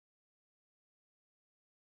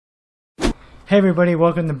Hey everybody,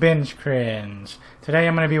 welcome to Binge Cringe. Today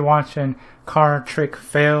I'm going to be watching car trick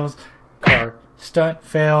fails, car stunt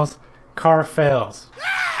fails, car fails.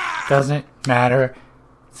 Doesn't matter.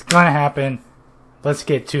 It's going to happen. Let's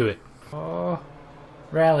get to it. Oh,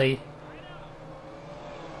 rally.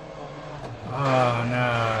 Oh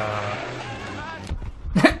no.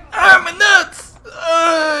 Ah, my nuts!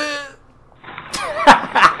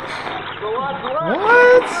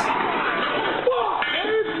 What?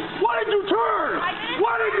 Why did you turn?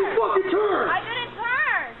 Why did you fucking turn? I didn't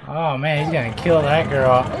turn. Oh man, he's gonna kill that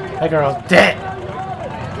girl. That girl's dead.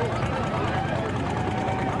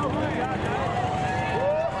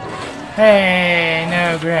 Hey,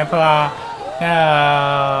 no, Grandpa. No.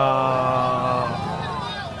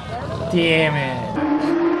 Damn it.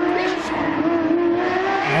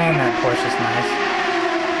 And that Porsche's nice.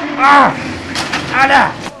 Ah! Ada!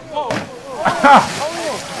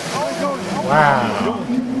 Wow.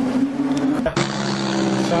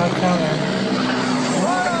 Saw it coming.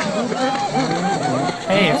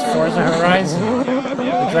 Hey, it's Forza Horizon. We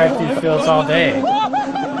drive through fields all day.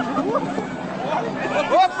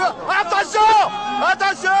 Attention!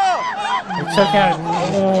 Attention! We took out.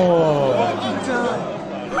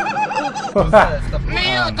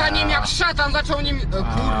 Miota nim jak szatan zaczął nim...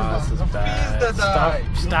 Kurwa. This is bad.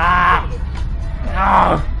 Stop!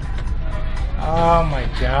 No! Oh my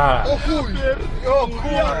god. O chuj! O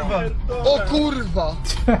kurwa! O kurwa!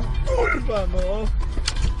 Kurwa no!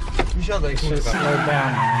 Siadaj, Just kurwa. slow down,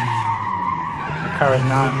 man. The car is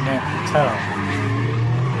not meant to tow.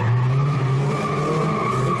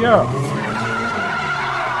 Where'd he go? Oh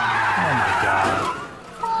my god.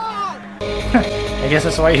 I guess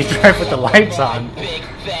that's why you drive with the lights on.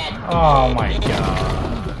 Oh my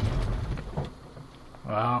god.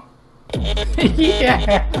 Well.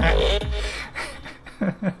 Yeah!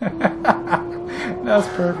 That was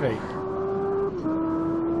perfect.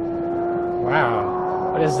 Wow.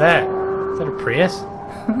 What is that? Is that a Prius?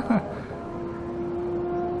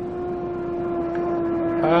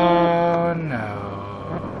 Oh no.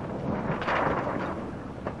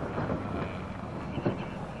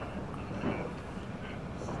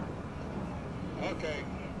 Okay.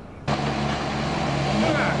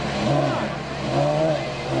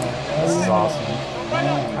 This is awesome.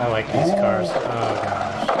 I like these cars. Oh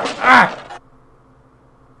gosh. Ah!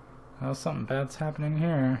 Oh, something bad's happening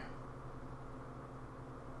here.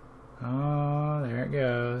 Oh, there it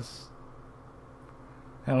goes.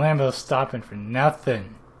 And Lambo's stopping for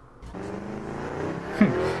nothing.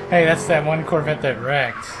 Hey, that's that one Corvette that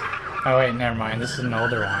wrecked. Oh wait, never mind. This is an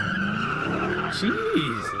older one.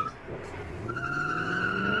 Jesus.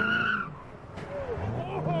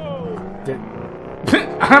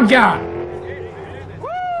 I'm gone!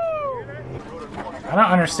 I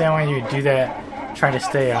don't understand why you would do that, try to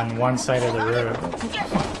stay on one side of the road.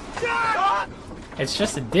 It's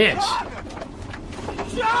just a ditch.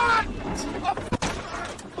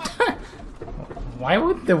 Why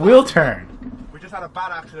would the wheel turn? We just had a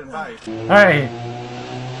bad accident, mate. Alright.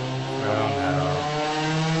 Oh no.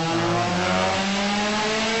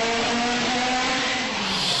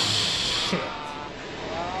 Shit.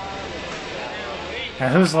 Now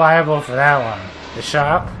who's liable for that one? The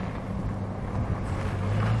shop?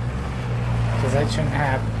 Because that shouldn't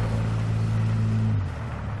happen.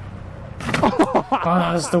 Oh,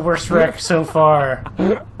 that was the worst wreck so far.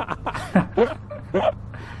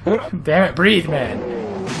 Damn it, breathe, man.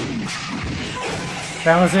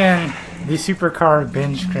 That was in the Supercar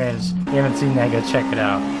Binge Cringe. If you haven't seen that, go check it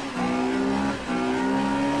out.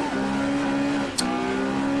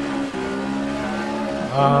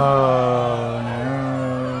 Oh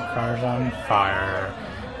no, car's on fire.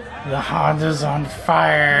 The Honda's on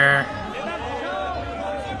fire.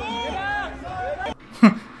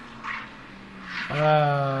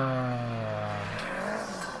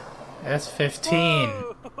 S15.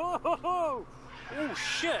 Oh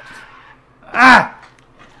shit! Ah!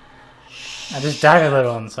 I just died a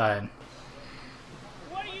little inside.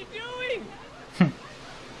 What are you doing?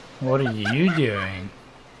 What are you doing?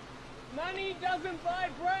 Money doesn't buy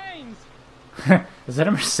brains. Is that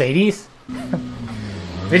a Mercedes?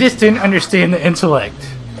 They just didn't understand the intellect.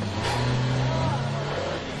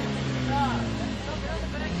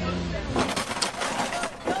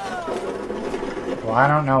 Well, I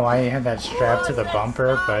don't know why he had that strap to the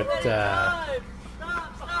bumper, but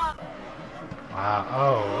wow.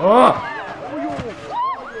 Oh.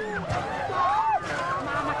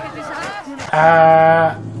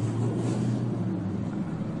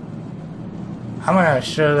 I'm gonna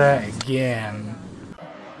show that again.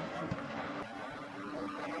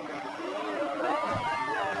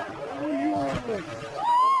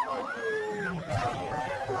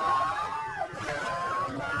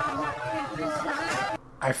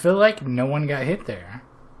 I feel like no one got hit there.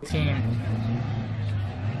 Team.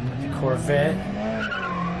 The Corvette.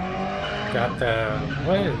 Got the,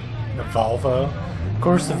 what is it? The Volvo. Of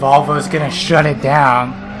course the Volvo is gonna shut it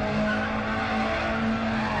down.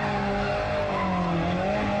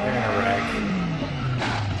 They're gonna wreck.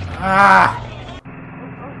 Ah!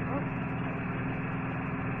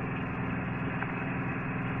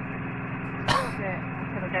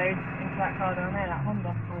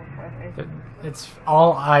 It's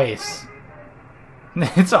all ice.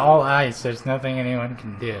 It's all ice. There's nothing anyone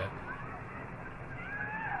can do.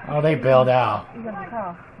 Oh, they bailed out.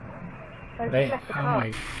 They, oh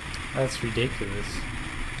my, that's ridiculous.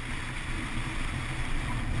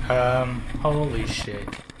 Holy shit.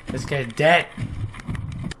 This guy's dead.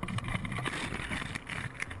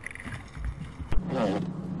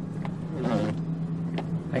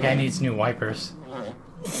 That guy needs new wipers.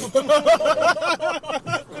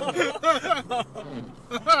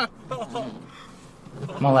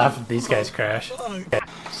 I'm gonna laugh if these guys crash.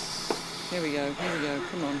 Here we go,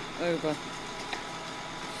 come on, over.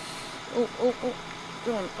 Oh, oh, oh,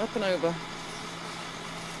 go on, up and over.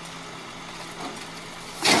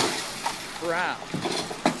 Wow.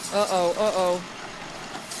 Uh-oh, uh-oh.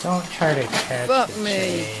 Don't try to catch Fuck the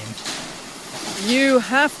me. chain. You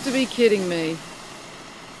have to be kidding me.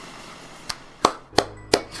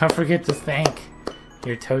 Don't forget to thank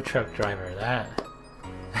your tow truck driver.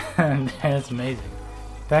 That's amazing.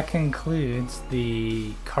 That concludes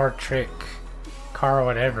the car trick, car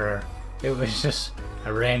whatever. It was just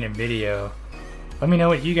a random video. Let me know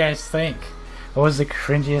what you guys think. What was the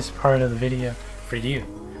cringiest part of the video for you?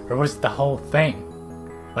 Or was it the whole thing?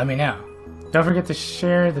 Let me know. Don't forget to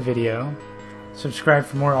share the video, subscribe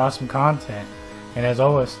for more awesome content, and as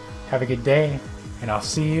always, have a good day, and I'll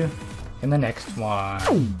see you in the next one.